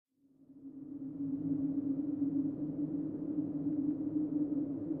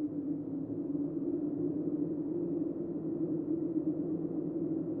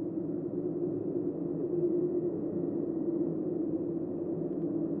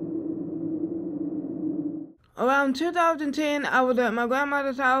Around 2010, I was at my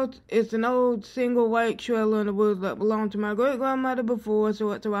grandmother's house. It's an old single white trailer in the woods that belonged to my great-grandmother before,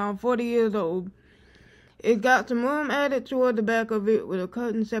 so it's around 40 years old. It's got some room added toward the back of it with a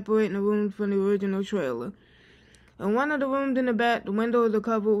curtain separating the rooms from the original trailer. In one of the rooms in the back, the windows are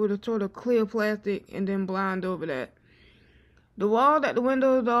covered with a sort of clear plastic and then blind over that. The wall that the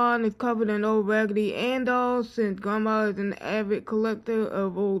windows are on is covered in old Raggedy Ann dolls, since Grandma is an avid collector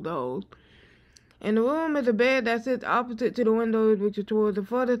of old dolls. In the room is a bed that sits opposite to the windows, which is towards the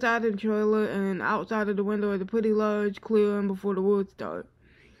further side of the trailer, and outside of the window is a pretty large clearing before the woods start.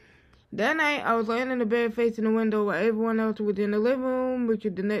 That night, I was laying in the bed facing the window while everyone else was in the living room, which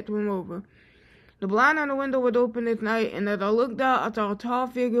is the next room over. The blind on the window was open this night, and as I looked out, I saw a tall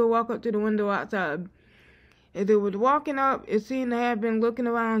figure walk up to the window outside. As it was walking up, it seemed to have been looking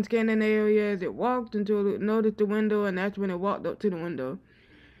around, scanning the area as it walked until it noticed the window, and that's when it walked up to the window.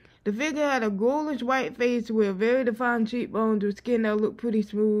 The figure had a ghoulish white face with very defined cheekbones with skin that looked pretty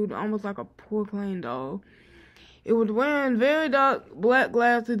smooth, almost like a porcelain doll. It was wearing very dark black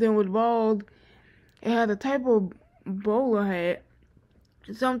glasses and was bald. It had a type of bowler hat,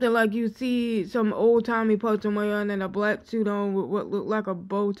 something like you see some old-timey person wearing, and a black suit on with what looked like a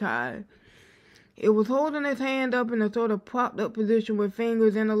bow tie. It was holding its hand up in a sort of propped-up position with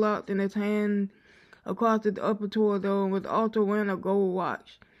fingers interlocked in its hand across its upper torso, and was also wearing a gold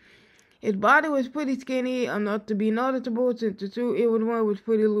watch. Its body was pretty skinny, enough to be noticeable since the suit it was wearing was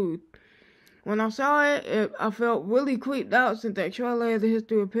pretty loose. When I saw it, I felt really creeped out since that trailer has a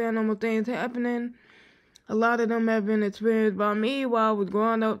history of paranormal things happening. A lot of them have been experienced by me while I was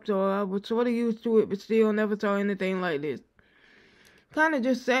growing up, so I was sort of used to it, but still never saw anything like this. Kind of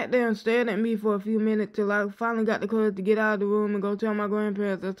just sat there and stared at me for a few minutes till I finally got the courage to get out of the room and go tell my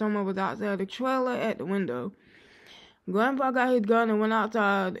grandparents that someone was outside the trailer at the window. Grandpa got his gun and went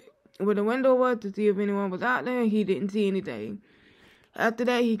outside where the window was to see if anyone was out there, and he didn't see anything. After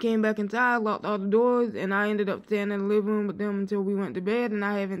that, he came back inside, locked all the doors, and I ended up staying in the living room with them until we went to bed, and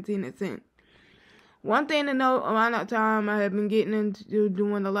I haven't seen it since. One thing to note, around that time, I have been getting into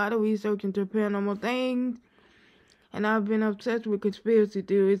doing a lot of research into paranormal things, and I've been obsessed with conspiracy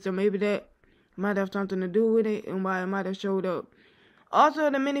theories, so maybe that might have something to do with it and why it might have showed up.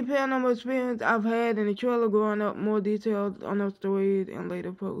 Also, the many paranormal experiences I've had in the trailer growing up, more details on those stories in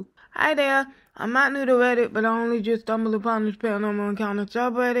later posts. Hi there, I'm not new to Reddit, but I only just stumbled upon this paranormal encounter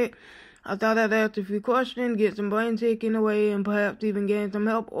subreddit. I thought I'd ask a few questions, get some brain taken away, and perhaps even gain some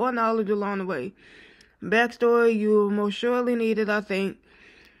help or knowledge along the way. Backstory, you will most surely need it, I think.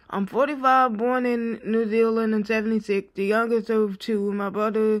 I'm 45, born in New Zealand in 76, the youngest of two. My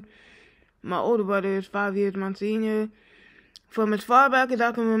older brother is 5 years my senior. From as far back as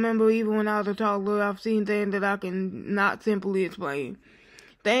I can remember, even when I was a toddler, I've seen things that I can not simply explain.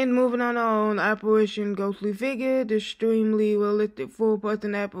 Things moving on their own, apparition, ghostly figure, extremely realistic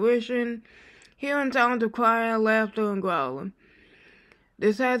full-person apparition, hearing sounds of crying, laughter, and growling.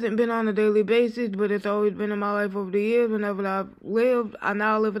 This hasn't been on a daily basis, but it's always been in my life over the years. Whenever I've lived, I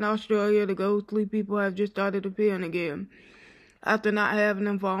now live in Australia. The ghostly people have just started appearing again, after not having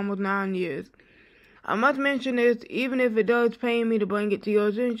them for almost 9 years. I must mention this, even if it does pain me to bring it to your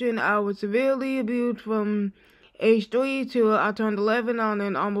attention, I was severely abused from age 3 till I turned 11 on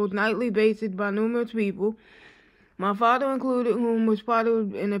an almost nightly basis by numerous people, my father included, whom was part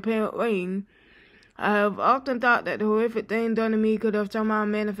of an apparent ring. I have often thought that the horrific thing done to me could have somehow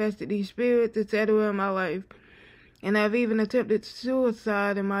manifested these spirits, etc. in my life, and I've even attempted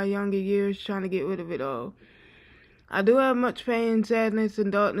suicide in my younger years trying to get rid of it all. I do have much pain, sadness,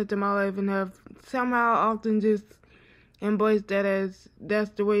 and darkness in my life, and have somehow often just embraced that as that's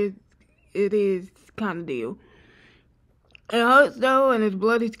the way it is kind of deal. It hurts though, and it's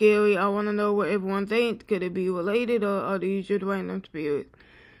bloody scary. I want to know what everyone thinks. Could it be related, or are these just random spirits?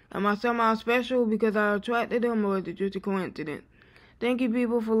 Am I somehow special because I attracted them, or is it just a coincidence? Thank you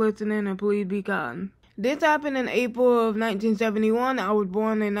people for listening, and please be kind. This happened in April of 1971. I was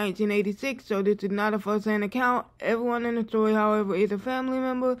born in 1986, so this is not a first-hand account. Everyone in the story, however, is a family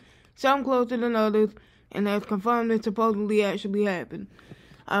member, some closer than others, and has confirmed it supposedly actually happened.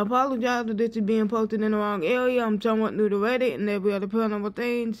 I apologize if this is being posted in the wrong area. I'm somewhat new to Reddit, and every other paranormal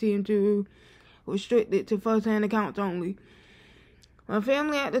thing seems to restrict it to first-hand accounts only. My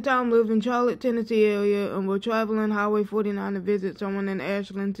family at the time lived in Charlotte, Tennessee area, and were traveling Highway 49 to visit someone in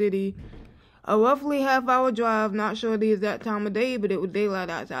Ashland City. A roughly half-hour drive, not sure the exact time of day, but it was daylight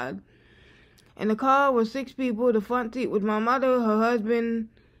outside. In the car were 6 people. The front seat was my mother, her husband,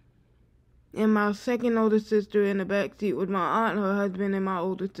 and my second oldest sister. In the back seat was my aunt, her husband, and my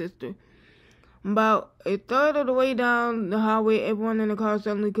older sister. About a third of the way down the highway, everyone in the car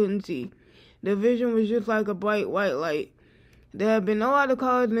suddenly couldn't see. Their vision was just like a bright white light. There had been no other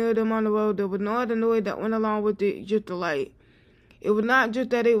cars near them on the road. There was no other noise that went along with it, just the light. It was not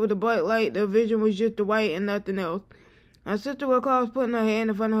just that it was a bright light. Their vision was just the white and nothing else. My sister recalls putting her hand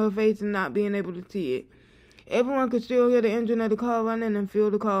in front of her face and not being able to see it. Everyone could still hear the engine of the car running and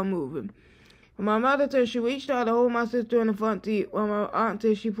feel the car moving. My mother said she reached out to hold my sister in the front seat, while my aunt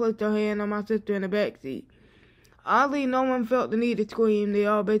said she placed her hand on my sister in the back seat. Oddly, no one felt the need to scream. They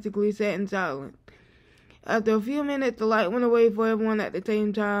all basically sat in silence. After a few minutes, the light went away for everyone at the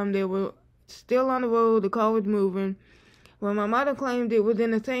same time. They were still on the road. The car was moving. Well, my mother claimed it was in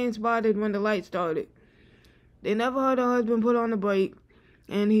the same spot as when the light started. They never heard her husband put on the brake,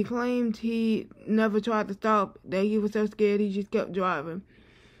 and he claimed he never tried to stop, that he was so scared he just kept driving.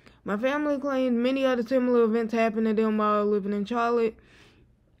 My family claimed many other similar events happened to them while living in Charlotte,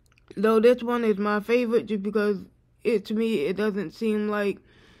 though this one is my favorite just because to me it doesn't seem like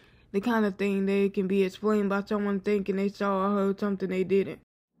the kind of thing that can be explained by someone thinking they saw or heard something they didn't.